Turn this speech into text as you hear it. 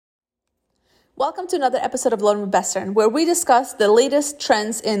Welcome to another episode of Learn with Bestern, where we discuss the latest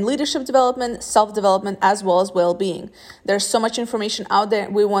trends in leadership development, self-development, as well as well-being. There's so much information out there.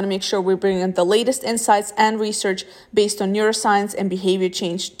 We want to make sure we bring in the latest insights and research based on neuroscience and behavior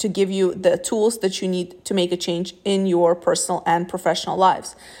change to give you the tools that you need to make a change in your personal and professional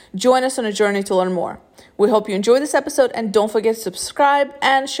lives. Join us on a journey to learn more. We hope you enjoy this episode, and don't forget to subscribe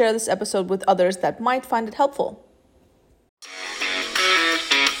and share this episode with others that might find it helpful.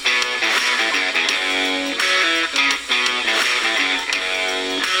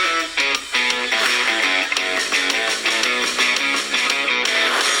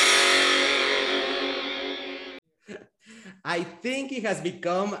 I think it has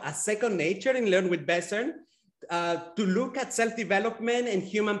become a second nature in Learn with Bestern to look at self-development and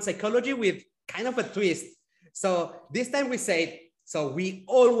human psychology with kind of a twist. So this time we say, so we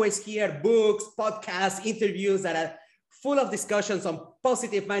always hear books, podcasts, interviews that are full of discussions on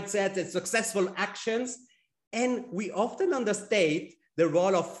positive mindsets and successful actions. And we often understate the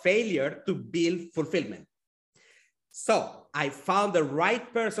role of failure to build fulfillment. So I found the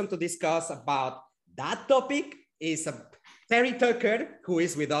right person to discuss about that topic is Terry Tucker, who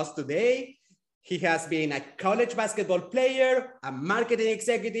is with us today. He has been a college basketball player, a marketing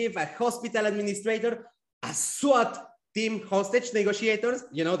executive, a hospital administrator, a SWAT team hostage negotiators,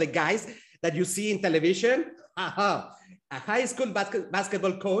 you know, the guys that you see in television, a high school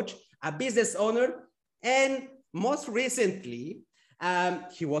basketball coach, a business owner, and most recently,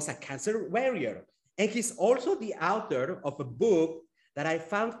 he was a cancer warrior. And he's also the author of a book that I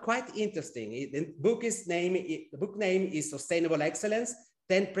found quite interesting. The book name is Sustainable Excellence,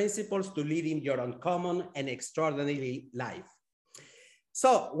 10 Principles to Leading Your Uncommon and Extraordinary Life.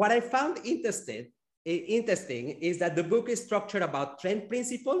 So what I found interesting is that the book is structured about 10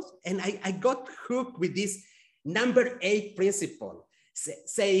 principles, and I got hooked with this number 8 principle,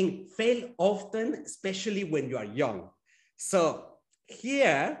 saying fail often, especially when you are young. So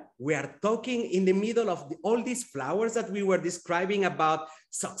here we are talking in the middle of all these flowers that we were describing about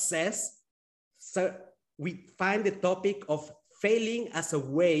success. So we find the topic of failing as a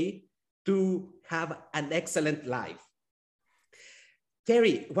way to have an excellent life.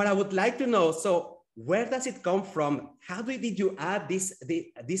 Terry, what I would like to know, so where does it come from? How did you add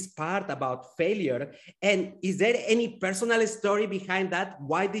this part about failure? And is there any personal story behind that?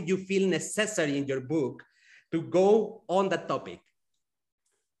 Why did you feel necessary in your book to go on that topic?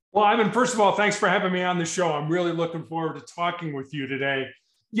 Well, Ivan, first of all, thanks for having me on the show. I'm really looking forward to talking with you today.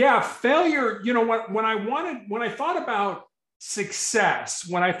 Yeah, failure, you know, when I thought about success,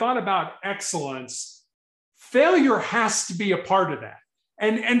 when I thought about excellence, failure has to be a part of that.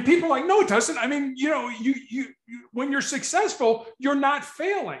 And people are like, no, it doesn't. I mean, you know, you when you're successful, you're not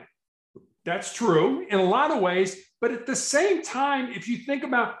failing. That's true in a lot of ways. But at the same time, if you think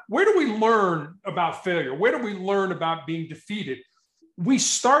about where do we learn about failure? Where do we learn about being defeated? We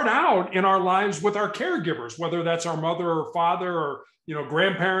start out in our lives with our caregivers, whether that's our mother or father or, you know,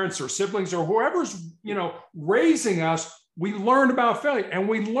 grandparents or siblings or whoever's, you know, raising us. We learn about failure, and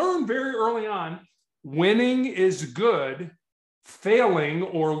we learn very early on, winning is good, failing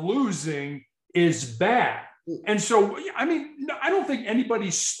or losing is bad. And so, I mean, I don't think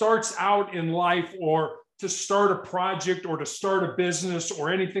anybody starts out in life or to start a project or to start a business or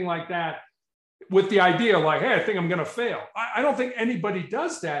anything like that with the idea like, hey, I think I'm going to fail. I don't think anybody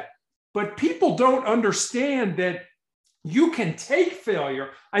does that, but people don't understand that you can take failure.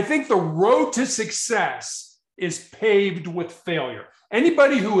 I think the road to success is paved with failure.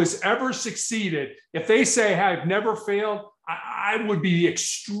 Anybody who has ever succeeded, if they say, hey, I've never failed, I would be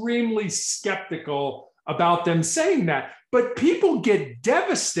extremely skeptical about them saying that. But people get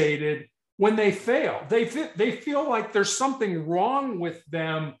devastated when they fail. They feel like there's something wrong with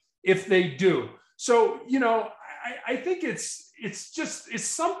them if they do. So, you know, I think it's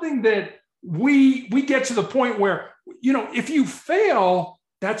something that we get to the point where, you know, if you fail,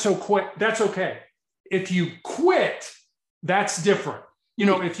 that's okay. If you quit, that's different. You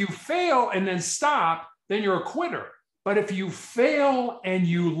know, if you fail and then stop, then you're a quitter. But if you fail and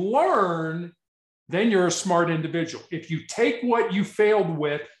you learn, then you're a smart individual. If you take what you failed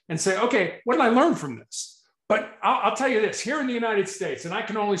with and say, okay, what did I learn from this? But I'll tell you this, here in the United States, and I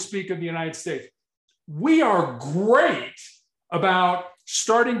can only speak of the United States, we are great about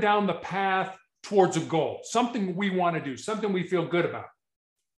starting down the path towards a goal, something we want to do, something we feel good about.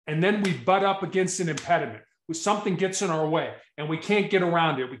 And then we butt up against an impediment. Something gets in our way and we can't get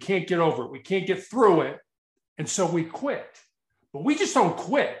around it. We can't get over it. We can't get through it. And so we quit. But we just don't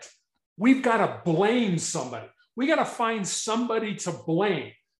quit. We've got to blame somebody. We got to find somebody to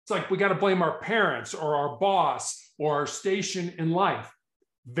blame. It's like we got to blame our parents or our boss or our station in life.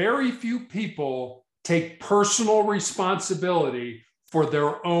 very few people take personal responsibility for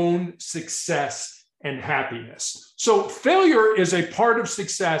their own success and happiness. So failure is a part of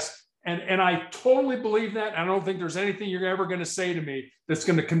success. And I totally believe that. I don't think there's anything you're ever going to say to me that's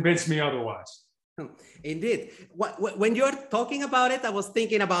going to convince me otherwise. Indeed. When you're talking about it, I was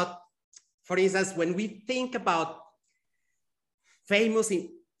thinking about, for instance, when we think about famous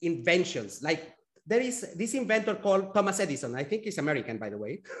inventions, like there is this inventor called Thomas Edison. I think he's American, by the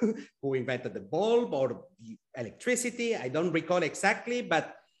way, who invented the bulb or electricity. I don't recall exactly,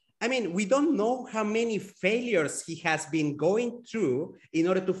 but I mean, we don't know how many failures he has been going through in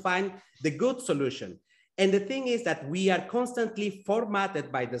order to find the good solution. And the thing is that we are constantly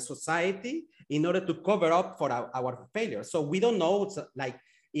formatted by the society in order to cover up for our failures. So we don't know, like,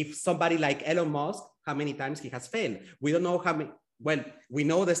 if somebody like Elon Musk, how many times he has failed. We don't know how many. Well, we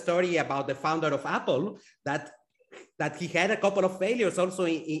know the story about the founder of Apple, that he had a couple of failures also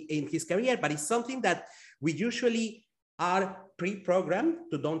in his career, but it's something that we usually are pre-programmed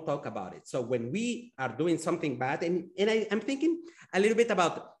to don't talk about it. So when we are doing something bad, and I'm thinking a little bit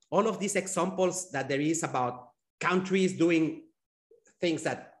about all of these examples that there is about countries doing things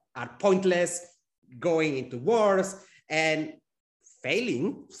that are pointless, going into wars and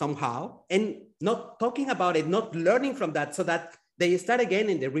failing somehow, and not talking about it, not learning from that, so that they start again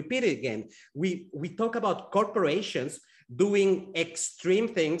and they repeat it again. We talk about corporations doing extreme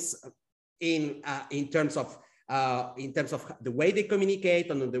things in terms of the way they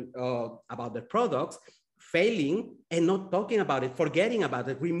communicate and about the products, failing and not talking about it, forgetting about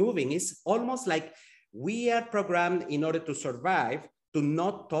it, removing. It's almost like we are programmed in order to survive to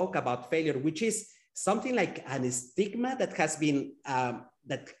not talk about failure, which is something like a stigma that has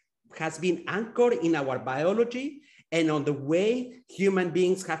been anchored in our biology and on the way human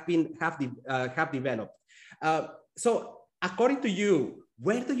beings have developed. So according to you,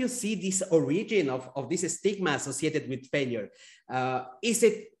 where do you see this origin of this stigma associated with failure? Is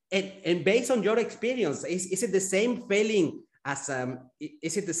it, and based on your experience, is it the same failing as an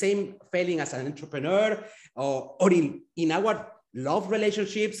entrepreneur, or in our love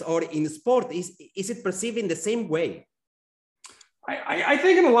relationships or in sport? Is it perceived in the same way? I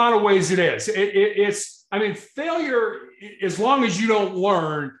think in a lot of ways it is. It's, I mean, failure, as long as you don't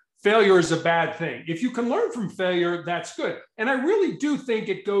learn, failure is a bad thing. If you can learn from failure, that's good. And I really do think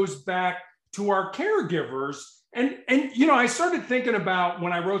it goes back to our caregivers. And you know, I started thinking about,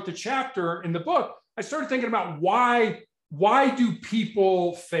 when I wrote the chapter in the book, I started thinking about why do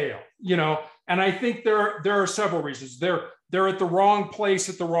people fail? You know, and I think there are several reasons. They're at the wrong place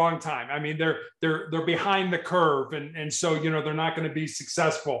at the wrong time. I mean, they're behind the curve, and so, you know, they're not going to be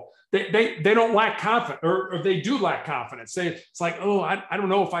successful. They don't lack confidence, or they do lack confidence. It's like, oh, I don't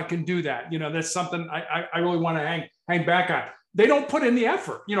know if I can do that. You know, that's something I really want to hang back on. They don't put in the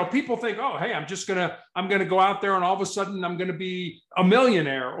effort. You know, people think, oh, hey, I'm gonna go out there and all of a sudden I'm gonna be a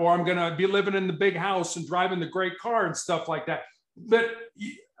millionaire, or I'm gonna be living in the big house and driving the great car and stuff like that. But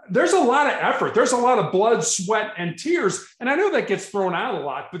there's a lot of effort. There's a lot of blood, sweat, and tears. And I know that gets thrown out a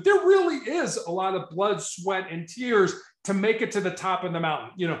lot, but there really is a lot of blood, sweat, and tears to make it to the top of the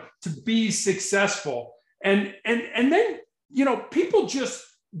mountain, you know, to be successful. And then, you know, people just,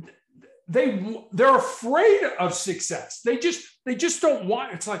 they're afraid of success. They just don't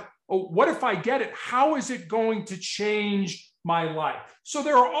want, it's like, oh, what if I get it? How is it going to change my life? So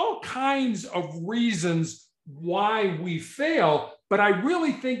there are all kinds of reasons why we fail. But I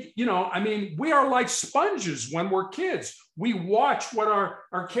really think, you know, I mean, we are like sponges when we're kids. We watch what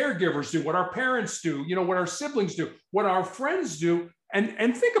our caregivers do, what our parents do, you know, what our siblings do, what our friends do.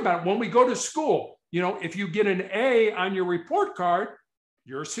 And think about it, when we go to school, you know, if you get an A on your report card,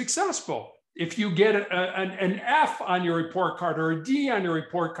 you're successful. If you get an F on your report card or a D on your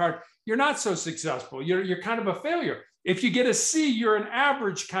report card, you're not so successful. You're kind of a failure. If you get a C, you're an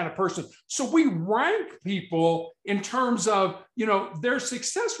average kind of person. So we rank people in terms of, you know, their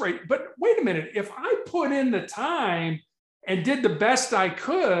success rate. But wait a minute, if I put in the time and did the best I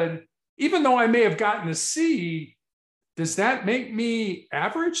could, even though I may have gotten a C, does that make me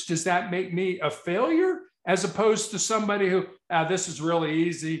average? Does that make me a failure? As opposed to somebody who, this is really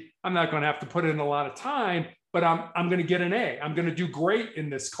easy. I'm not going to have to put in a lot of time, but I'm going to get an A. I'm going to do great in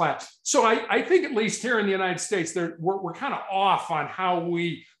this class. So I think, at least here in the United States, we're kind of off on how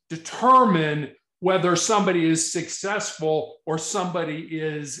we determine whether somebody is successful or somebody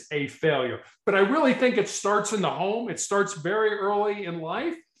is a failure. But I really think it starts in the home. It starts very early in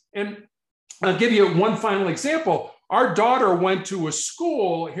life. And I'll give you one final example. Our daughter went to a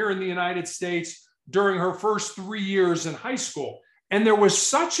school here in the United States during her first 3 years in high school. And there was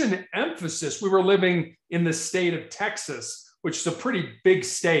such an emphasis. We were living in the state of Texas which is a pretty big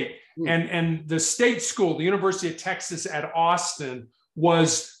state. And the state school, the University of Texas at Austin,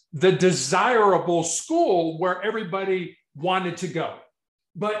 was the desirable school where everybody wanted to go.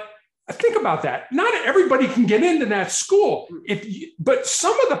 But think about that. Not everybody can get into that school. But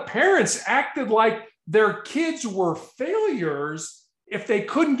some of the parents acted like their kids were failures if they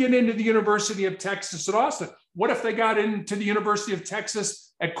couldn't get into the University of Texas at Austin. What if they got into the University of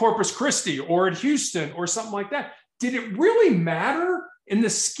Texas at Corpus Christi or at Houston or something like that? Did it really matter in the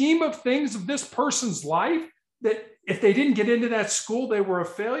scheme of things of this person's life that if they didn't get into that school, they were a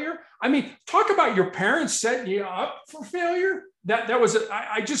failure? I mean, talk about your parents setting you up for failure. That was,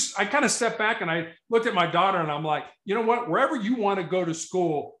 I kind of stepped back and I looked at my daughter and I'm like, you know what, wherever you want to go to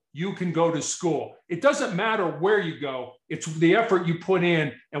school, you can go to school. It doesn't matter where you go. It's the effort you put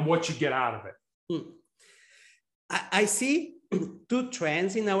in and what you get out of it. I see two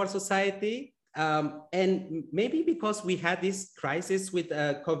trends in our society. And maybe because we had this crisis with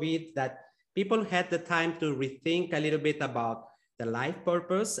COVID, that people had the time to rethink a little bit about the life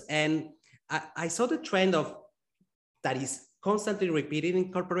purpose. And I saw the trend of that is constantly repeated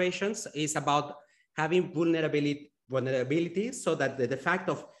in corporations is about having vulnerability, so that the fact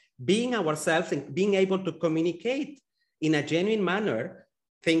of being ourselves and being able to communicate in a genuine manner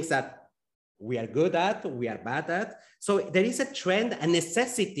things that we are good at, we are bad at. So there is a trend, a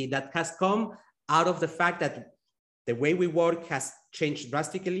necessity that has come out of the fact that the way we work has changed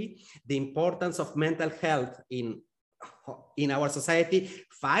drastically. The importance of mental health in our society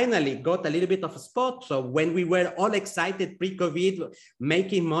finally got a little bit of a spot. So when we were all excited pre-COVID,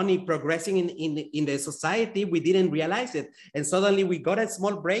 making money, progressing in the society, we didn't realize it. And suddenly we got a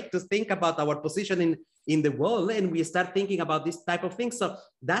small break to think about our position in the world, and we start thinking about this type of things. So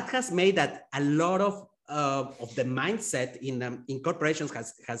that has made that a lot of the mindset in corporations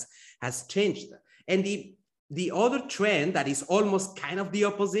has changed. And the other trend that is almost kind of the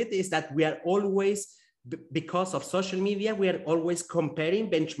opposite is that we are always, because of social media, we are always comparing,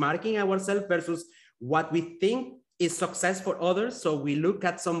 benchmarking ourselves versus what we think is success for others. So we look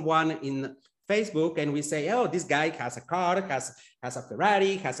at someone in Facebook and we say, oh, this guy has a car, has a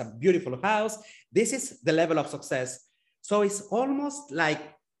Ferrari, has a beautiful house. This is the level of success. So it's almost like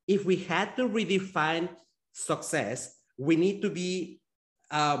if we had to redefine success, we need to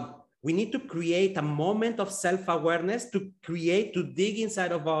create a moment of self-awareness to dig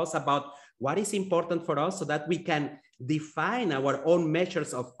inside of us about what is important for us so that we can define our own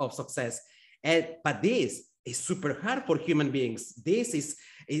measures of success. But this is super hard for human beings.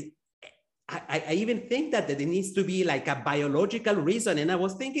 I even think that there needs to be like a biological reason. And I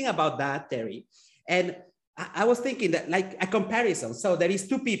was thinking about that, Terry. And I was thinking that like a comparison. So there is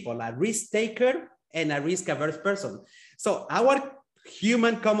two people, a risk taker and a risk averse person. So our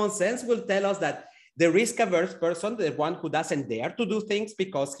human common sense will tell us that the risk-averse person, the one who doesn't dare to do things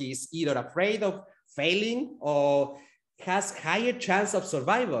because he's either afraid of failing or has higher chance of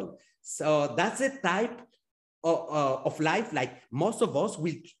survival. So that's the type of life, like most of us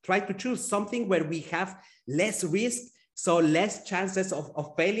will try to choose something where we have less risk, so less chances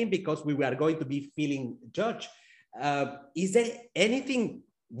of failing because we are going to be feeling judged. Is there anything,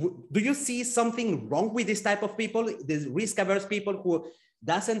 do you see something wrong with this type of people, the risk-averse people who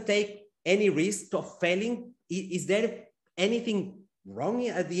doesn't take any risk of failing? Is there anything wrong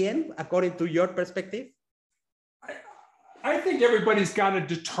at the end, according to your perspective? I think everybody's got to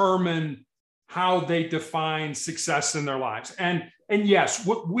determine how they define success in their lives. And yes,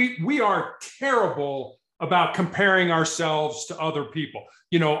 we are terrible about comparing ourselves to other people.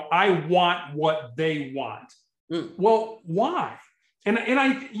 You know, I want what they want. Well, why? And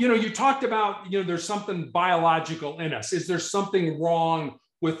I, you talked about, there's something biological in us. Is there something wrong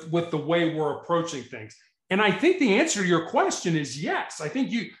with the way we're approaching things? And I think the answer to your question is yes. I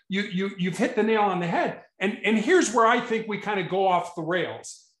think you've hit the nail on the head. And here's where I think we kind of go off the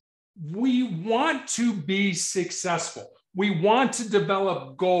rails. We want to be successful. We want to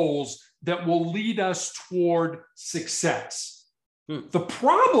develop goals that will lead us toward success. The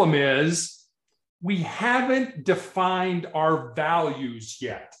problem is we haven't defined our values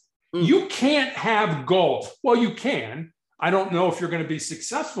yet. You can't have goals. Well, you can. I don't know if you're going to be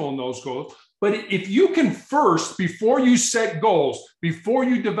successful in those goals, but if you can first, before you set goals, before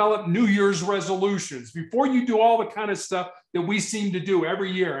you develop New Year's resolutions, before you do all the kind of stuff that we seem to do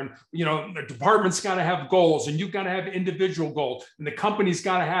every year, and the department's got to have goals, and you've got to have individual goals, and the company's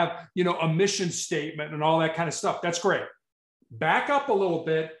got to have, a mission statement and all that kind of stuff. That's great. Back up a little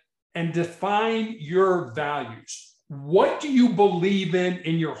bit and define your values. What do you believe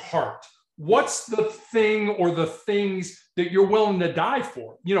in your heart? What's the thing or the things that you're willing to die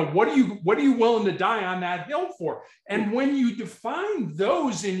for. What are you willing to die on that hill for? And when you define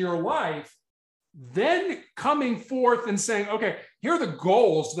those in your life, then coming forth and saying, okay, here are the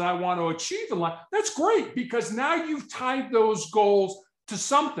goals that I want to achieve in life. That's great, because now you've tied those goals to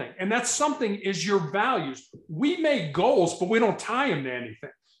something, and that something is your values. We make goals, but we don't tie them to anything.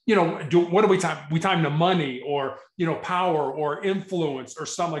 What do we tie? We tie them to money or, power or influence or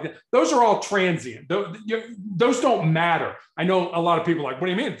something like that. Those are all transient. Those don't matter. I know a lot of people are like, what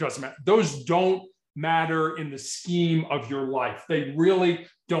do you mean it doesn't matter? Those don't matter in the scheme of your life. They really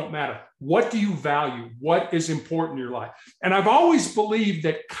don't matter. What do you value? What is important in your life? And I've always believed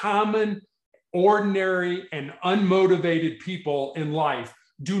that common, ordinary, and unmotivated people in life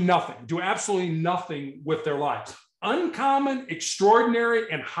do absolutely nothing with their lives. Uncommon,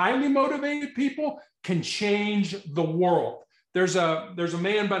 extraordinary, and highly motivated people can change the world. There's a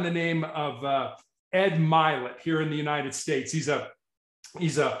man by the name of Ed Mylett here in the United States. He's a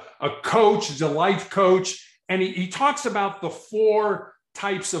coach, he's a life coach, and he talks about the 4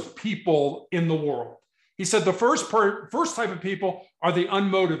 types of people in the world. He said the first type of people are the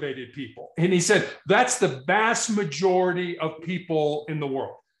unmotivated people. And he said that's the vast majority of people in the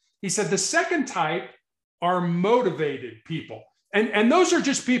world. He said the second type are motivated people. And those are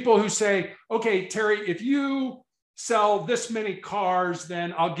just people who say, okay, Terry, if you sell this many cars,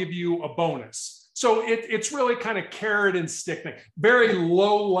 then I'll give you a bonus. So it's really kind of carrot and stick thing. Very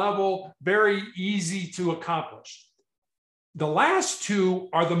low level, very easy to accomplish. The last 2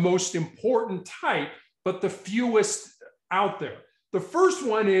 are the most important type, but the fewest out there. The first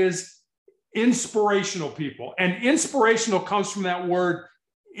one is inspirational people. And inspirational comes from that word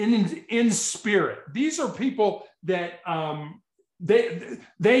in spirit. These are people that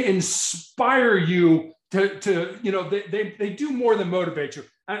they inspire you to they do more than motivate you.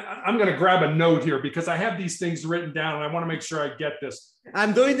 I'm going to grab a note here because I have these things written down and I want to make sure I get this.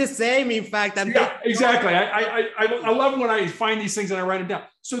 I'm doing the same. In fact, exactly. I love when I find these things and I write them down.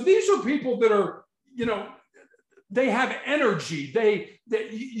 So these are people that are, they have energy.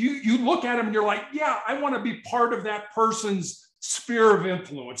 You look at them and you're like, yeah, I want to be part of that person's sphere of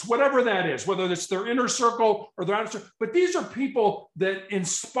influence, whatever that is, whether it's their inner circle or their outer circle. But these are people that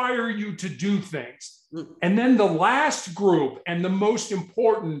inspire you to do things. And then the last group, and the most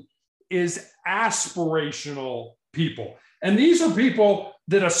important, is aspirational people. And these are people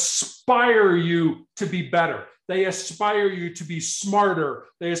that aspire you to be better. They aspire you to be smarter.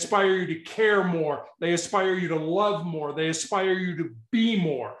 They aspire you to care more. They aspire you to love more. They aspire you to be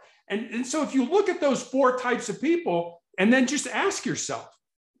more. And so if you look at those 4 types of people, and then just ask yourself,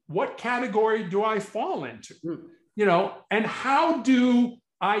 what category do I fall into? And how do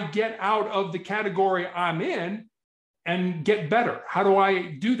I get out of the category I'm in and get better? How do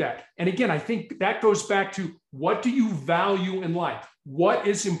I do that? And again, I think that goes back to, what do you value in life? What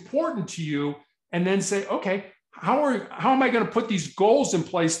is important to you? And then say, okay, how am I going to put these goals in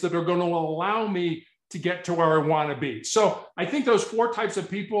place that are going to allow me to get to where I want to be? So I think those 4 types of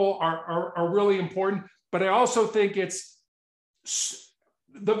people are really important. But I also think the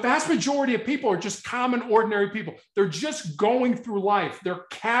vast majority of people are just common, ordinary people. They're just going through life. They're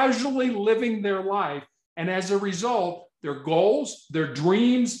casually living their life. And as a result, their goals, their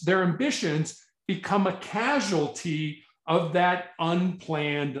dreams, their ambitions become a casualty of that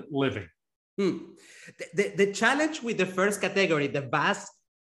unplanned living. The challenge with the first category, the vast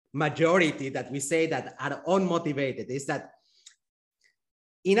majority that we say that are unmotivated, is that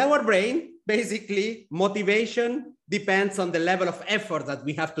in our brain, basically, motivation depends on the level of effort that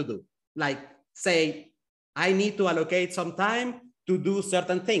we have to do. Like, say, I need to allocate some time to do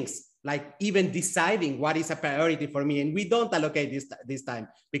certain things, like even deciding what is a priority for me. And we don't allocate this time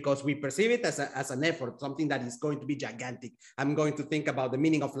because we perceive it as an effort, something that is going to be gigantic. I'm going to think about the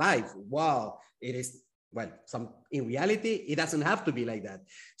meaning of life. Wow, it is, well, in reality, it doesn't have to be like that.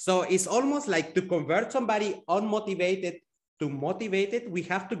 So it's almost like to convert somebody unmotivated to motivated, we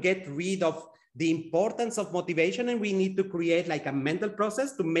have to get rid of the importance of motivation, and we need to create like a mental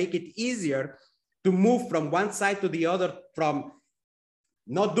process to make it easier to move from one side to the other, from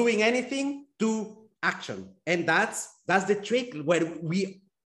not doing anything to action. And that's the trick where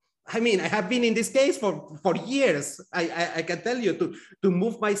I have been in this case for years. I can tell you to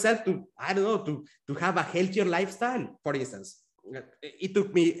move myself to, I don't know, to have a healthier lifestyle, for instance. It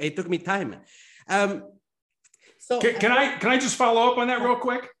took me time. So can I just follow up on that real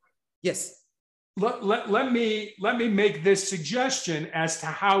quick? Yes. Let me make this suggestion as to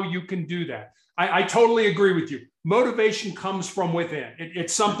how you can do that. I totally agree with you. Motivation comes from within.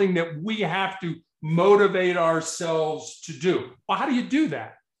 It's something that we have to motivate ourselves to do. Well, how do you do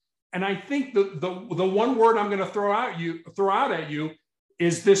that? And I think the one word I'm going to throw out at you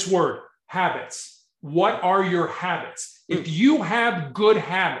is this word, habits. What are your habits? If you have good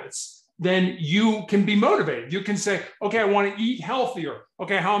habits, then you can be motivated. You can say, okay, I want to eat healthier.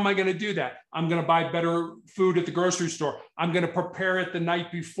 Okay, how am I going to do that? I'm going to buy better food at the grocery store. I'm going to prepare it the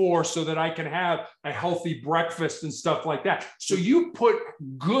night before so that I can have a healthy breakfast and stuff like that. So you put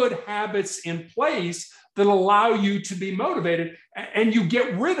good habits in place that allow you to be motivated, and you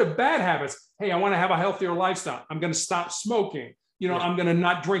get rid of bad habits. Hey, I want to have a healthier lifestyle. I'm going to stop smoking. I'm going to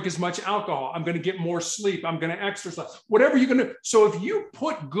not drink as much alcohol. I'm going to get more sleep. I'm going to exercise, whatever you're going to do. So if you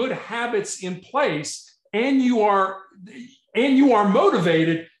put good habits in place and you are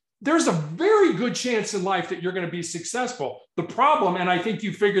motivated, there's a very good chance in life that you're going to be successful. The problem, and I think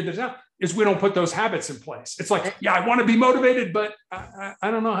you figured this out, is we don't put those habits in place. It's like, yeah, I want to be motivated, but I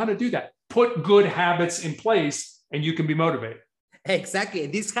don't know how to do that. Put good habits in place and you can be motivated. Exactly.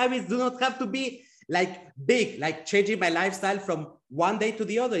 These habits do not have to be like big, like changing my lifestyle from one day to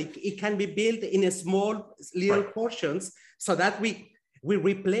the other. It can be built in a small little portions so that we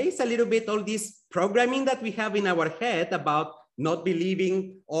replace a little bit all this programming that we have in our head about not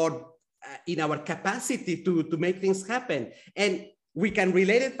believing or in our capacity to make things happen. And we can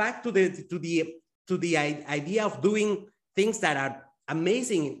relate it back to the idea of doing things that are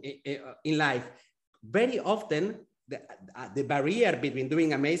amazing in life. Very often, the barrier between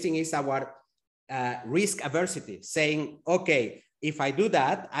doing amazing is our risk aversity, saying, okay, if I do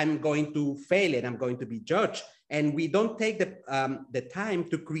that, I'm going to fail and I'm going to be judged. And we don't take the time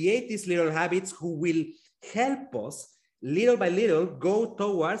to create these little habits who will help us little by little go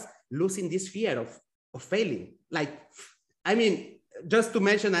towards losing this fear of failing. Like, I mean, just to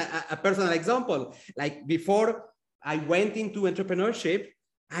mention a personal example, like before I went into entrepreneurship,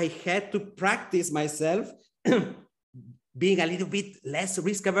 I had to practice myself being a little bit less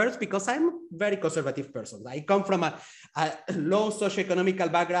risk averse because I'm a very conservative person. I come from a low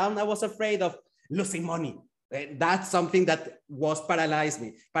socioeconomical background. I was afraid of losing money. That's something that was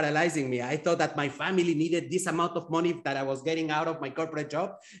paralyzing me. I thought that my family needed this amount of money that I was getting out of my corporate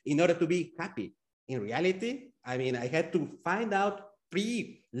job in order to be happy. In reality, I mean, I had to find out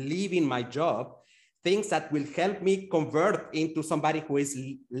pre-leaving my job things that will help me convert into somebody who is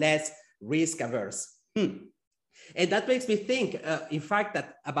less risk averse. And that makes me think, in fact,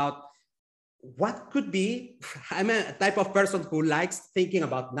 that about what could be, I'm a type of person who likes thinking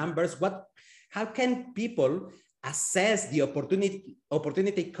about numbers. How can people assess the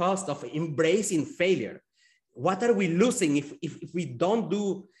opportunity cost of embracing failure? What are we losing if we don't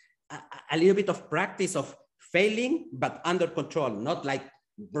do a little bit of practice of failing, but under control, not like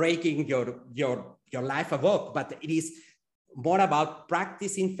breaking your life above, but it is more about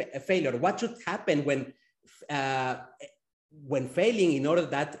practicing failure. What should happen when failing in order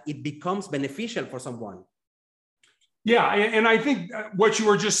that it becomes beneficial for someone? Yeah, and I think what you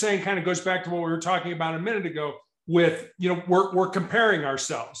were just saying kind of goes back to what we were talking about a minute ago with, we're comparing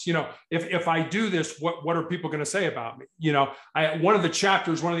ourselves. If I do this, what are people going to say about me? One of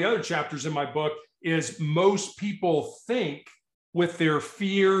the other chapters in my book is most people think with their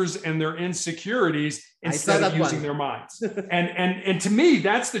fears and their insecurities instead of using their minds. And to me,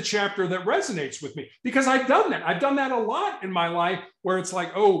 that's the chapter that resonates with me because I've done that. I've done that a lot in my life where it's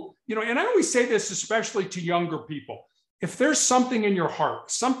like, and I always say this, especially to younger people. If there's something in your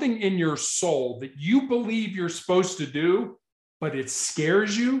heart, something in your soul that you believe you're supposed to do, but it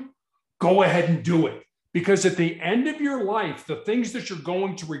scares you, go ahead and do it. Because at the end of your life, the things that you're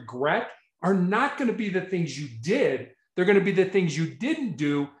going to regret are not going to be the things you did. They're going to be the things you didn't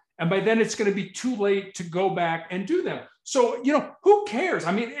do. And by then it's going to be too late to go back and do them. So, who cares?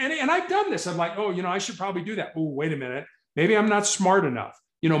 I mean, and I've done this. I'm like, I should probably do that. Oh, wait a minute. Maybe I'm not smart enough.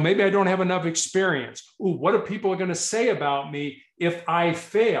 Maybe I don't have enough experience. Ooh, what are people going to say about me if I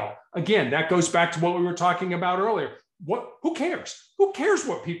fail? Again, that goes back to what we were talking about earlier. Who cares? Who cares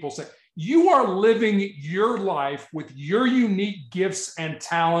what people say? You are living your life with your unique gifts and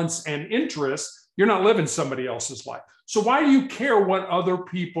talents and interests. You're not living somebody else's life. So why do you care what other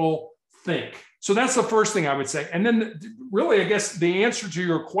people think? So that's the first thing I would say. And then really, I guess the answer to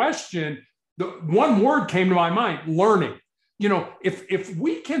your question, the one word came to my mind, learning. If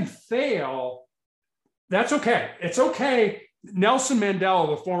we can fail, that's okay. It's okay. Nelson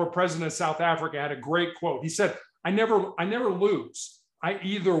Mandela, the former president of South Africa, had a great quote. He said, I never lose. I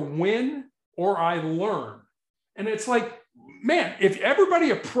either win or I learn. And it's like, man, if everybody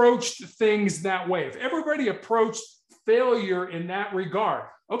approached things that way, if everybody approached failure in that regard,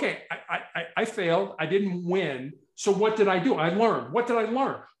 okay, I failed, I didn't win. So what did I do? I learned. What did I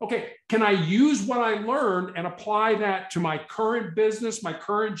learn? Okay, can I use what I learned and apply that to my current business, my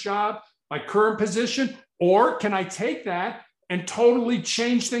current job, my current position? Or can I take that and totally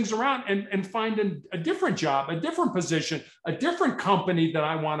change things around and find a different job, a different position, a different company that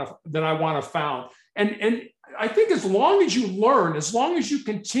I want to found? And I think as long as you learn, as long as you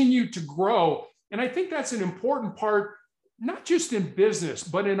continue to grow, and I think that's an important part, not just in business,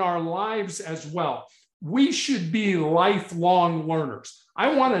 but in our lives as well. We should be lifelong learners.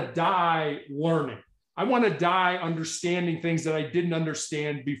 I want to die learning. I want to die understanding things that I didn't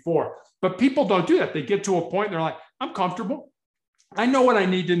understand before. But people don't do that. They get to a point and they're like, I'm comfortable. I know what I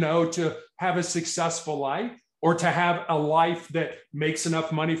need to know to have a successful life, or to have a life that makes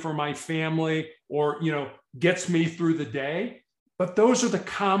enough money for my family, or, gets me through the day. But those are the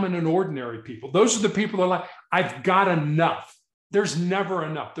common and ordinary people. Those are the people that are like, I've got enough. There's never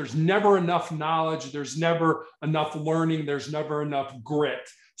enough. There's never enough knowledge. There's never enough learning. There's never enough grit.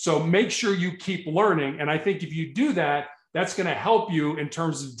 So make sure you keep learning. And I think if you do that, that's going to help you in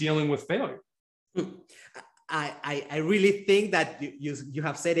terms of dealing with failure. I really think that you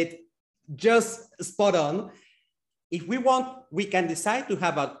have said it just spot on. If we want, we can decide to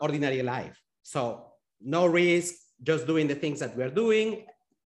have an ordinary life. So no risk, just doing the things that we're doing.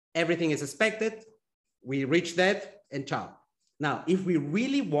 Everything is expected. We reach that and ciao. Now, if we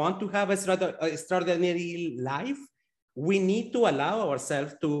really want to have an extraordinary life, we need to allow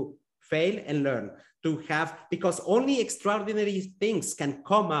ourselves to fail and learn, because only extraordinary things can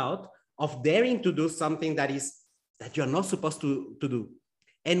come out of daring to do something that you're not supposed to do.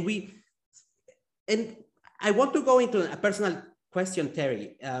 And I want to go into a personal question,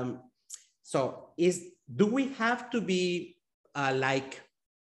 Terry. Do we have to be like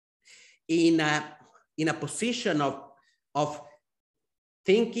in a position of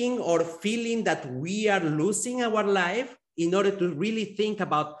thinking or feeling that we are losing our life in order to really think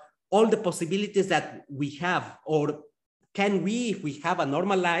about all the possibilities that we have? Or can we, if we have a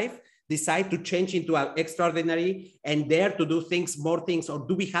normal life, decide to change into an extraordinary and dare to do more things? Or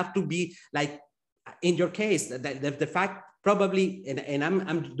do we have to be like, in your case, the fact probably, and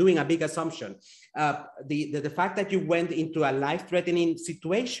I'm doing a big assumption, the fact that you went into a life-threatening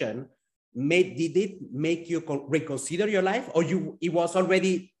situation, did it make you reconsider your life, or you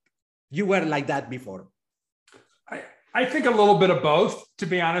were like that before? I think a little bit of both, to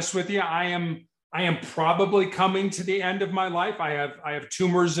be honest with you. I am probably coming to the end of my life. I have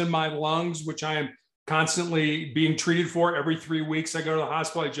tumors in my lungs, which I am constantly being treated for. Every 3 weeks, I go to the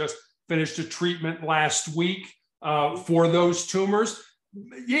hospital. I just finished a treatment last week for those tumors.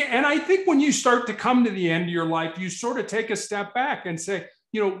 Yeah, and I think when you start to come to the end of your life, you sort of take a step back and say,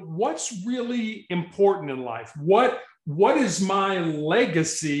 what's really important in life? What is my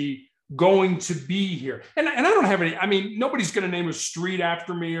legacy going to be here? And I don't have any, nobody's going to name a street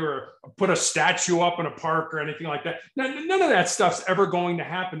after me or put a statue up in a park or anything like that. None of that stuff's ever going to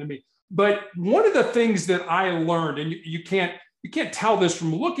happen to me. But one of the things that I learned, and you can't tell this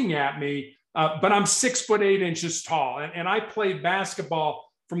from looking at me, but I'm 6'8" tall. And I played basketball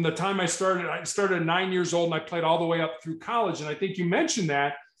from the time I started at 9 years old, and I played all the way up through college. And I think you mentioned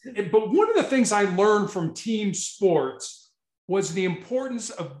that. But one of the things I learned from team sports was the importance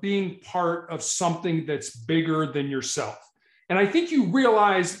of being part of something that's bigger than yourself. And I think you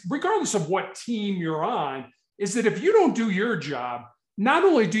realize, regardless of what team you're on, is that if you don't do your job, not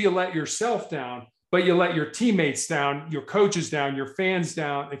only do you let yourself down, but you let your teammates down, your coaches down, your fans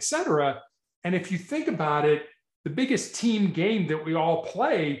down, et cetera. And if you think about it, the biggest team game that we all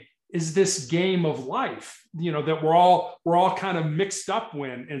play is this game of life, that we're all kind of mixed up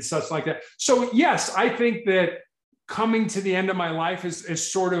in and such like that. So yes, I think that coming to the end of my life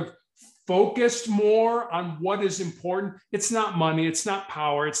is sort of focused more on what is important. It's not money, it's not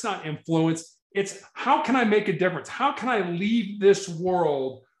power, it's not influence. It's how can I make a difference? How can I leave this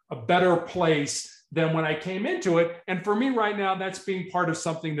world a better place than when I came into it? And for me right now, that's being part of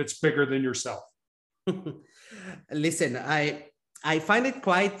something that's bigger than yourself. Listen, I find it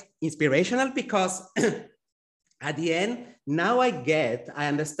quite inspirational because at the end, now I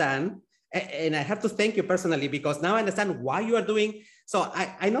understand, and I have to thank you personally because now I understand why you are doing. So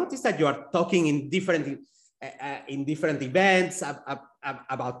I noticed that you are talking in different events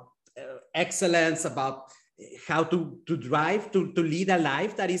about excellence, about how to drive, to lead a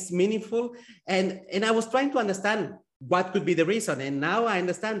life that is meaningful. And I was trying to understand what could be the reason. And now I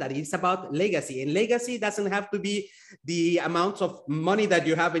understand that it's about legacy. And legacy doesn't have to be the amounts of money that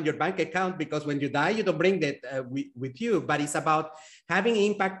you have in your bank account, because when you die, you don't bring that with you, but it's about having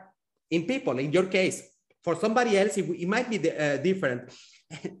impact in people. In your case, for somebody else, it might be different.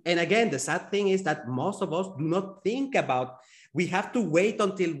 And again, the sad thing is that most of us do not think about, we have to wait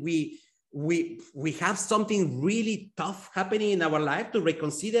until we have something really tough happening in our life to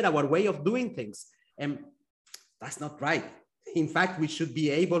reconsider our way of doing things. And that's not right. In fact, we should be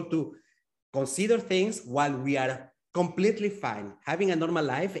able to consider things while we are completely fine, having a normal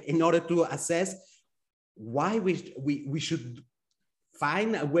life, in order to assess why we should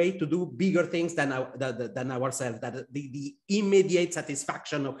find a way to do bigger things than ourselves, that the immediate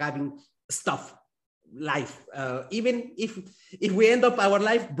satisfaction of having stuff, life, even if we end up our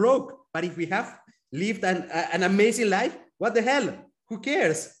life broke, but if we have lived an amazing life, what the hell, who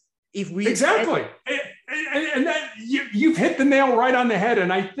cares? If we exactly, and that, you've hit the nail right on the head.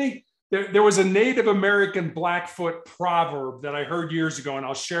 And I think there was a Native American Blackfoot proverb that I heard years ago, and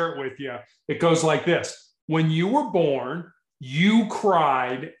I'll share it with you. It goes like this: when you were born, you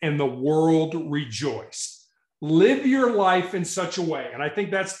cried and the world rejoiced. Live your life in such a way. And I think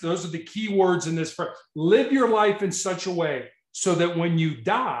those are the key words in this. Live your life in such a way so that when you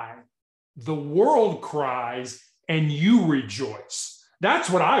die, the world cries and you rejoice.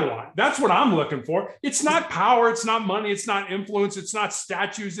 That's what I want. That's what I'm looking for. It's not power. It's not money. It's not influence. It's not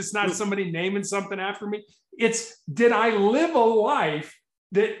statues. It's not somebody naming something after me. It's, did I live a life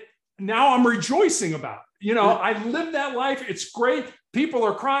that now I'm rejoicing about? You know, I lived that life. It's great. People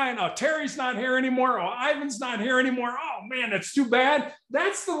are crying. Oh, Terry's not here anymore. Oh, Ivan's not here anymore. Oh, man, that's too bad.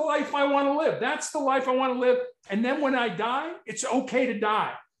 That's the life I want to live. That's the life I want to live. And then when I die, it's okay to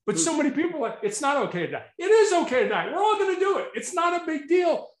die. But so many people are like, it's not okay to die. It is okay to die. We're all going to do it. It's not a big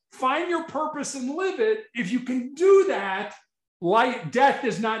deal. Find your purpose and live it. If you can do that, death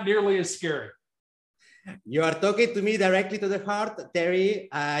is not nearly as scary. You are talking to me directly to the heart, Terry.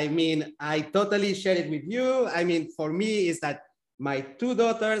 I mean, I totally share it with you. I mean, for me, is that my two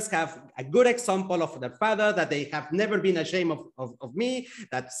daughters have a good example of their father, that they have never been ashamed of me,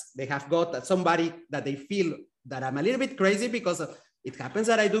 that they have got somebody that they feel that I'm a little bit crazy, because it happens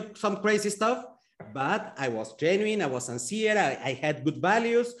that I do some crazy stuff, but I was genuine, I was sincere, I had good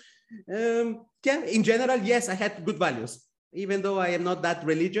values. Yeah, in general, yes, I had good values, even though I am not that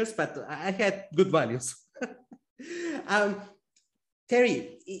religious, but I had good values.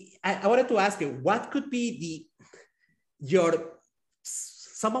 Terry, I wanted to ask you, what could be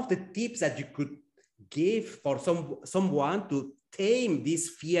some of the tips that you could give for someone to tame this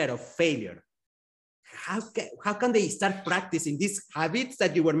fear of failure? How can they start practicing these habits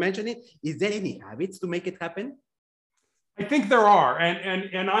that you were mentioning? Is there any habits to make it happen? I think there are.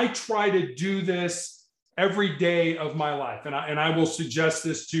 And I try to do this every day of my life. And I will suggest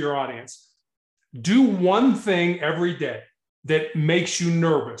this to your audience. Do one thing every day that makes you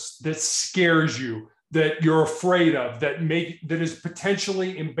nervous, that scares you, that you're afraid of, that is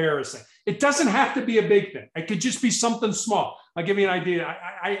potentially embarrassing. It doesn't have to be a big thing. It could just be something small. I'll give you an idea.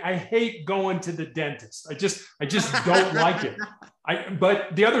 I hate going to the dentist. I just don't like it.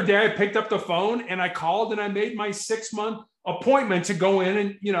 But the other day I picked up the phone and I called and I made my 6-month appointment to go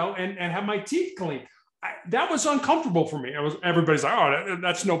in and have my teeth cleaned. That was uncomfortable for me. Everybody's like, oh,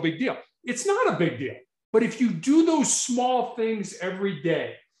 that's no big deal. It's not a big deal. But if you do those small things every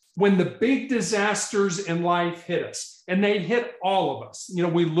day, when the big disasters in life hit us, and they hit all of us,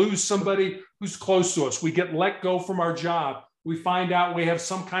 we lose somebody who's close to us, we get let go from our job, we find out we have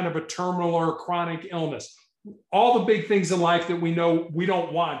some kind of a terminal or a chronic illness, all the big things in life that we know we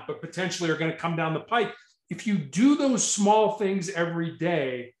don't want, but potentially are going to come down the pipe. If you do those small things every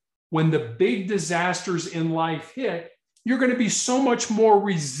day, when the big disasters in life hit, you're going to be so much more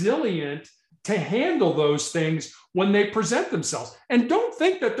resilient to handle those things when they present themselves. And don't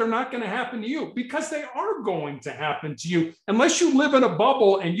think that they're not going to happen to you, because they are going to happen to you. Unless you live in a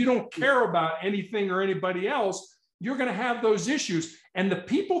bubble and you don't care about anything or anybody else, you're going to have those issues. And the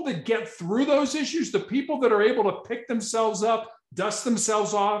people that get through those issues, the people that are able to pick themselves up, dust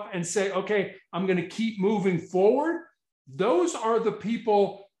themselves off and say, okay, I'm going to keep moving forward, those are the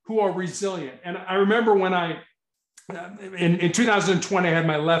people who are resilient. And I remember when in 2020, I had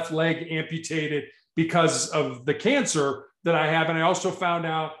my left leg amputated because of the cancer that I have. And I also found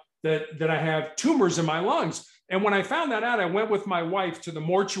out that I have tumors in my lungs. And when I found that out, I went with my wife to the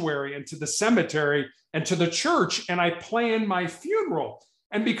mortuary and to the cemetery and to the church, and I planned my funeral.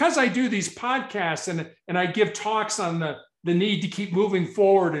 And because I do these podcasts and I give talks on the need to keep moving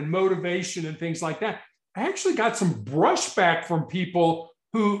forward and motivation and things like that, I actually got some brushback from people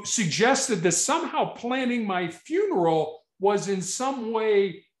who suggested that somehow planning my funeral was in some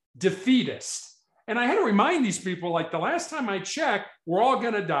way defeatist. And I had to remind these people, like, the last time I checked, we're all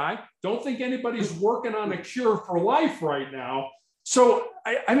going to die. Don't think anybody's working on a cure for life right now. So,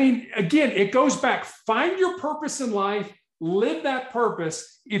 I mean, again, it goes back. Find your purpose in life live that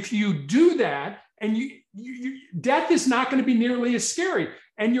purpose. If you do that, and death is not going to be nearly as scary,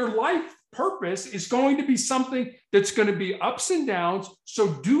 and your life purpose is going to be something that's going to be ups and downs.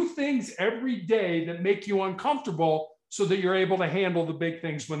 So do things every day that make you uncomfortable so that you're able to handle the big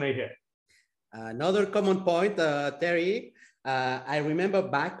things when they hit. Another common point, Terry, I remember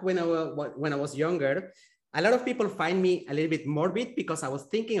back when I was younger, a lot of people find me a little bit morbid because I was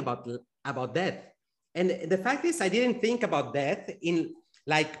thinking about death. And the fact is, I didn't think about death in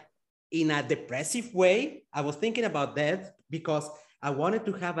a depressive way. I was thinking about death because I wanted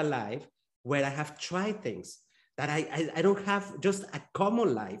to have a life where I have tried things, that I don't have just a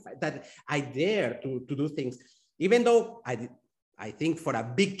common life, that I dare to do things. Even though I think for a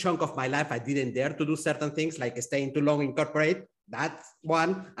big chunk of my life, I didn't dare to do certain things like staying too long in corporate. That's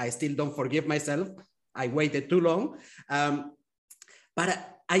one, I still don't forgive myself. I waited too long. But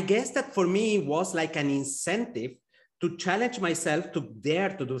I guess that for me it was like an incentive to challenge myself to dare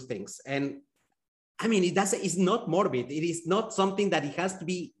to do things. And I mean, it's not morbid. It is not something that it has to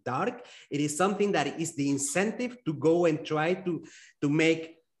be dark. It is something that is the incentive to go and try to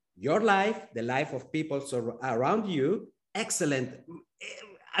make your life, the life of people around you, excellent.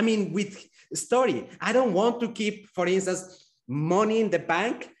 I mean, with story, I don't want to keep, for instance, money in the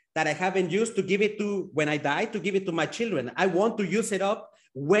bank that I haven't used to give it to when I die, to give it to my children. I want to use it up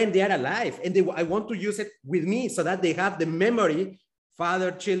when they are alive. And I want to use it with me so that they have the memory,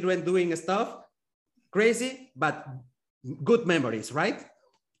 father, children doing stuff, crazy, but good memories, right?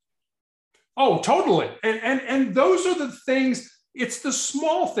 Oh, totally. And those are the things, it's the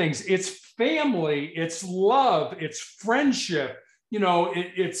small things. It's family, it's love, it's friendship,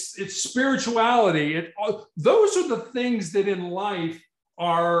 it's spirituality. Those are the things that in life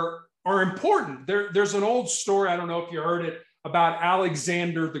are important. There's an old story, I don't know if you heard it, about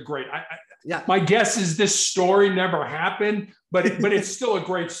Alexander the Great. Yeah. My guess is this story never happened, but it's still a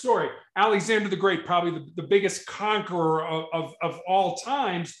great story. Alexander the Great, probably the biggest conqueror of all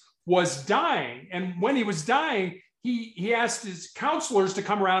times, was dying. And when he was dying, he asked his counselors to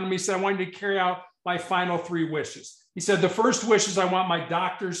come around him. He said, I want you to carry out my final 3 wishes. He said, the first wish is I want my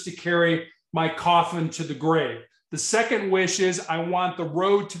doctors to carry my coffin to the grave. The second wish is I want the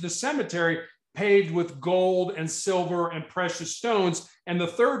road to the cemetery paved with gold and silver and precious stones. And the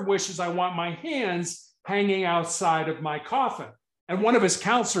third wish is I want my hands hanging outside of my coffin. And one of his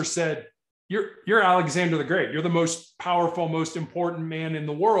counselors said, you're Alexander the Great. You're the most powerful, most important man in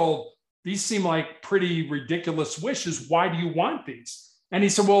the world. These seem like pretty ridiculous wishes. Why do you want these? And he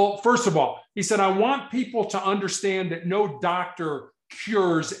said, well, first of all, he said, I want people to understand that no doctor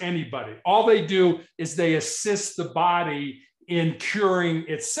cures anybody. All they do is they assist the body in curing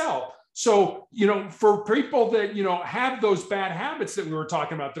itself. So, for people that, have those bad habits that we were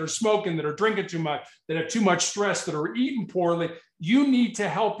talking about, that are smoking, that are drinking too much, that have too much stress, that are eating poorly, you need to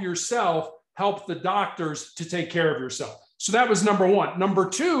help yourself, help the doctors to take care of yourself. So that was number one. Number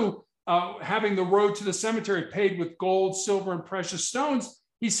two, having the road to the cemetery paved with gold, silver, and precious stones.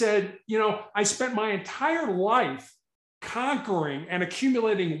 He said, I spent my entire life conquering and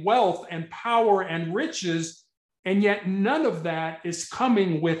accumulating wealth and power and riches, and yet none of that is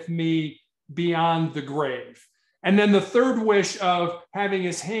coming with me beyond the grave. And then the third wish of having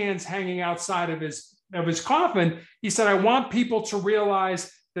his hands hanging outside of his coffin, he said, I want people to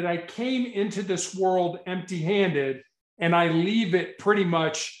realize that I came into this world empty-handed and I leave it pretty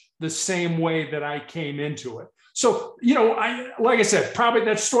much the same way that I came into it. So, like I said, probably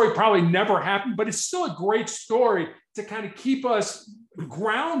that story probably never happened, but it's still a great story to kind of keep us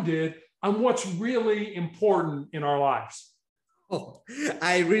grounded on what's really important in our lives. Oh,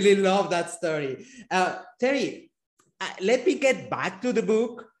 I really love that story. Terry, let me get back to the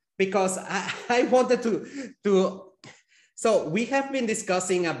book because I wanted to. So we have been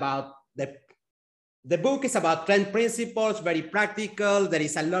discussing about the book is about 10 principles, very practical. There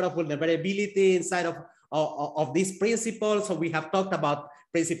is a lot of vulnerability inside of these principles. So we have talked about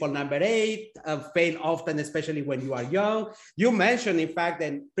principle number 8, fail often, especially when you are young. You mentioned, in fact,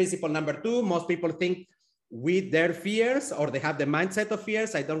 that principle number 2, most people think with their fears or they have the mindset of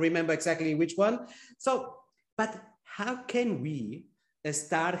fears. I don't remember exactly which one. So, but how can we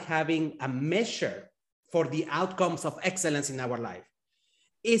start having a measure for the outcomes of excellence in our life?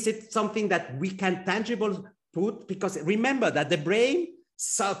 Is it something that we can tangible put? Because remember that the brain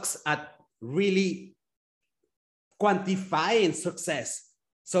sucks at really quantifying success.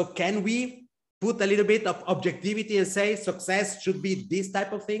 So can we put a little bit of objectivity and say success should be these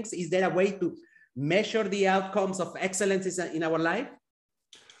type of things? Is there a way to measure the outcomes of excellence in our life?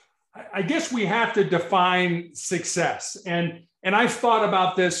 I guess we have to define success. And I've thought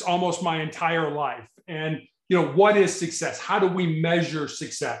about this almost my entire life. And, what is success? How do we measure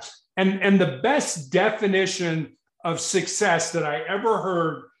success? And the best definition of success that I ever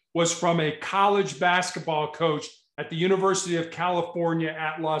heard was from a college basketball coach at the University of California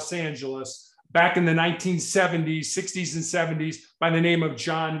at Los Angeles back in the 1970s, 60s, and 70s by the name of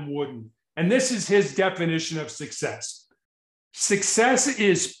John Wooden. And this is his definition of success. Success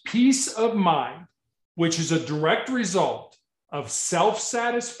is peace of mind, which is a direct result of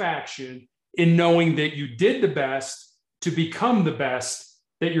self-satisfaction in knowing that you did the best to become the best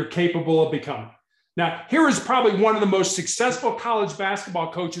that you're capable of becoming. Now, here is probably one of the most successful college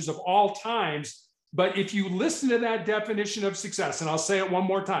basketball coaches of all times. But if you listen to that definition of success, and I'll say it one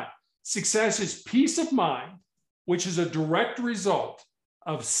more time, success is peace of mind, which is a direct result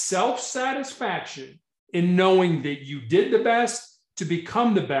of self-satisfaction in knowing that you did the best to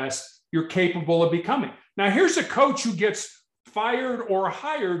become the best you're capable of becoming. Now, here's a coach who gets fired or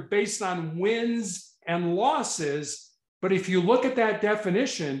hired based on wins and losses. But if you look at that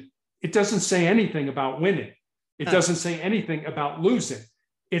definition, it doesn't say anything about winning. It doesn't say anything about losing.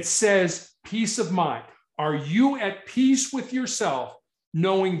 It says peace of mind. Are you at peace with yourself,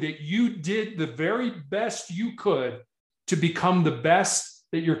 knowing that you did the very best you could to become the best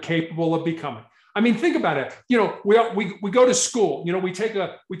that you're capable of becoming? I mean, think about it. We go to school. We take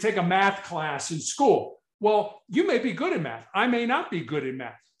a math class in school. Well, you may be good at math. I may not be good at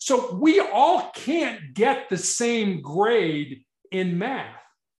math. So we all can't get the same grade in math.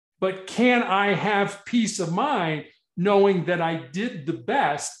 But can I have peace of mind knowing that I did the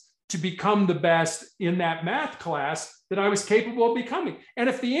best to become the best in that math class that I was capable of becoming? And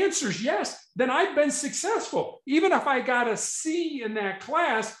if the answer is yes, then I've been successful. Even if I got a C in that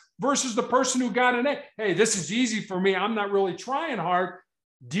class versus the person who got an A. Hey, this is easy for me. I'm not really trying hard.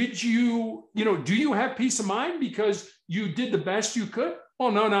 Do you have peace of mind because you did the best you could? Oh,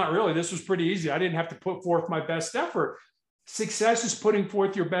 no, not really. This was pretty easy. I didn't have to put forth my best effort. Success is putting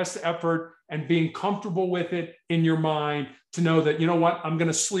forth your best effort and being comfortable with it in your mind to know that, I'm going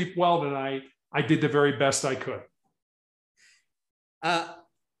to sleep well tonight. I did the very best I could.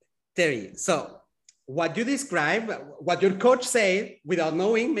 Terry, so what you describe, what your coach said without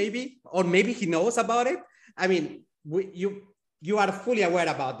knowing maybe, or maybe he knows about it. I mean, you are fully aware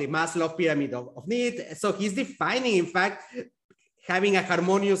about the Maslow pyramid of need. So he's defining, in fact, having a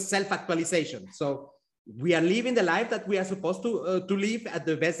harmonious self-actualization. So we are living the life that we are supposed to live at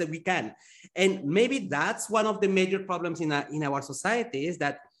the best that we can. And maybe that's one of the major problems in our society is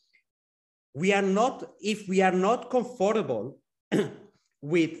that if we are not comfortable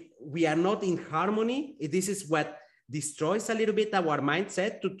we are not in harmony, this is what destroys a little bit our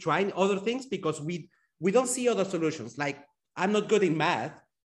mindset to try other things because we don't see other solutions. Like, I'm not good in math,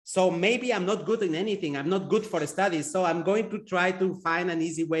 so maybe I'm not good in anything. I'm not good for studies, so I'm going to try to find an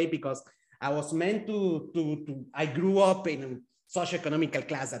easy way because I was meant I grew up in a socioeconomical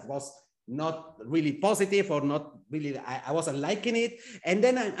class that was not really positive or not really, I wasn't liking it. And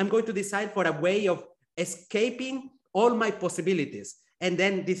then I'm going to decide for a way of escaping all my possibilities. And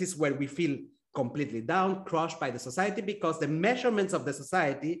then this is where we feel completely down, crushed by the society because the measurements of the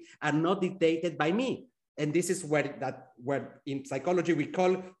society are not dictated by me. And this is where in psychology we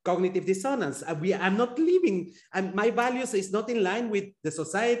call cognitive dissonance. I'm not living, and my values is not in line with the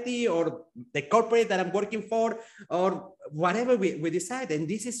society or the corporate that I'm working for or whatever we decide. And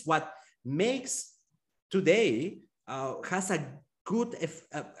this is what makes today has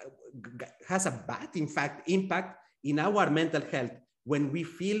a bad, in fact, impact in our mental health when we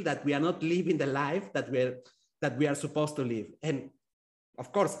feel that we are not living the life that we are supposed to live. And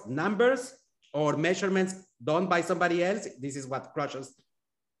of course, numbers or measurements done by somebody else, this is what crushes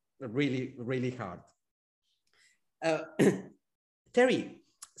really, really hard. Terry,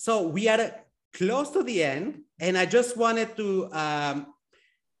 so we are close to the end, and I just wanted to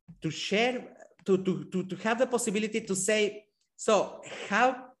share, to have the possibility to say, so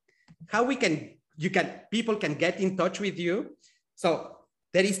how people can get in touch with you. So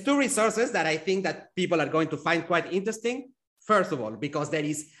there is two resources that I think that people are going to find quite interesting. First of all, because there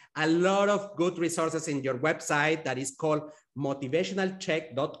is a lot of good resources in your website that is called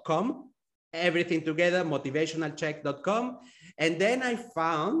motivationalcheck.com, everything together, motivationalcheck.com. And then I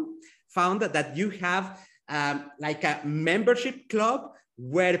found that you have like a membership club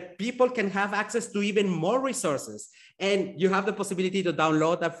where people can have access to even more resources. And you have the possibility to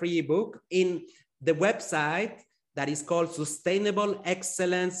download a free ebook in the website that is called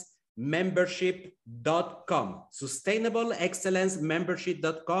sustainableexcellencemembership.com,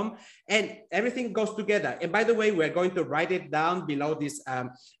 sustainableexcellencemembership.com, and everything goes together. And by the way, we're going to write it down below this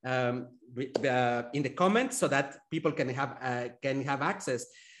in the comments so that people can have access.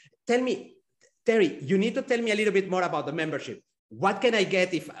 Tell me, Terry, you need to tell me a little bit more about the membership. What can I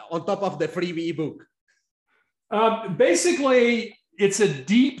get if on top of the free ebook? Basically, it's a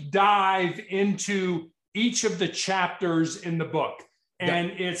deep dive into each of the chapters in the book.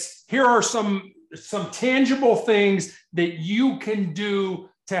 And here are some tangible things that you can do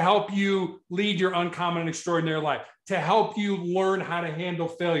to help you lead your uncommon and extraordinary life, to help you learn how to handle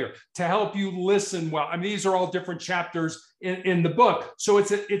failure, to help you listen well. I mean, these are all different chapters in the book. So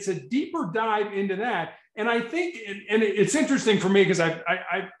it's a deeper dive into that. And I think, and it's interesting for me because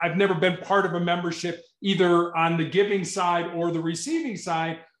I've never been part of a membership either on the giving side or the receiving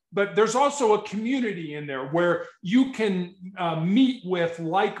side, but there's also a community in there where you can meet with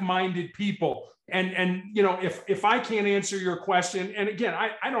like-minded people. And you know, if I can't answer your question, and again,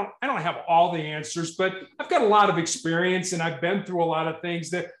 I don't have all the answers, but I've got a lot of experience and I've been through a lot of things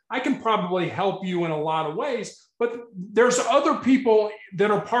that I can probably help you in a lot of ways. But there's other people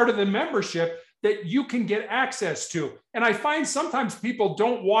that are part of the membership that you can get access to. And I find sometimes people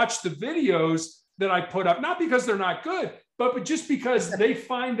don't watch the videos that I put up, not because they're not good, but just because they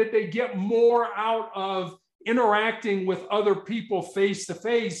find that they get more out of interacting with other people face to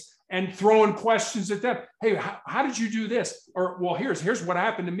face and throwing questions at them. Hey, how did you do this? Or, well, here's what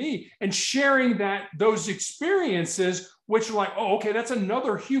happened to me. And sharing those experiences, which are like, oh, okay, that's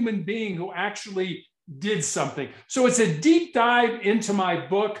another human being who actually did something. So it's a deep dive into my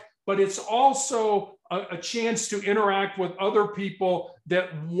book, but it's also a chance to interact with other people that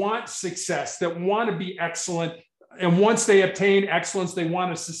want success, that want to be excellent. And once they obtain excellence, they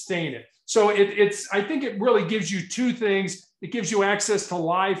want to sustain it. So I think it really gives you two things. It gives you access to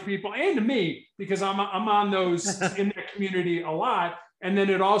live people and to me, because I'm on those in that community a lot. And then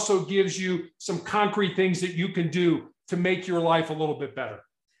it also gives you some concrete things that you can do to make your life a little bit better.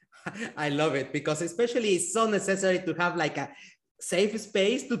 I love it, because especially it's so necessary to have like a safe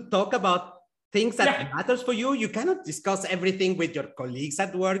space to talk about things that matters for you. You cannot discuss everything with your colleagues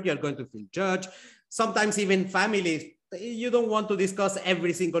at work. You're going to feel judged. Sometimes even families, you don't want to discuss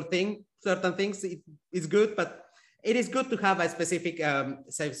every single thing. Certain things, it's good, but it is good to have a specific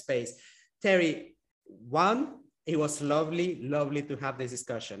safe space. Terry, it was lovely to have this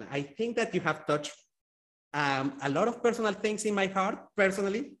discussion. I think that you have touched a lot of personal things in my heart.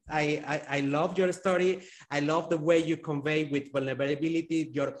 Personally, I love your story. I love the way you convey with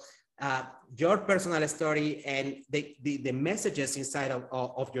vulnerability your personal story and the messages inside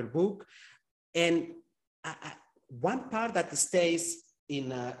of your book. And one part that stays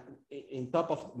in top of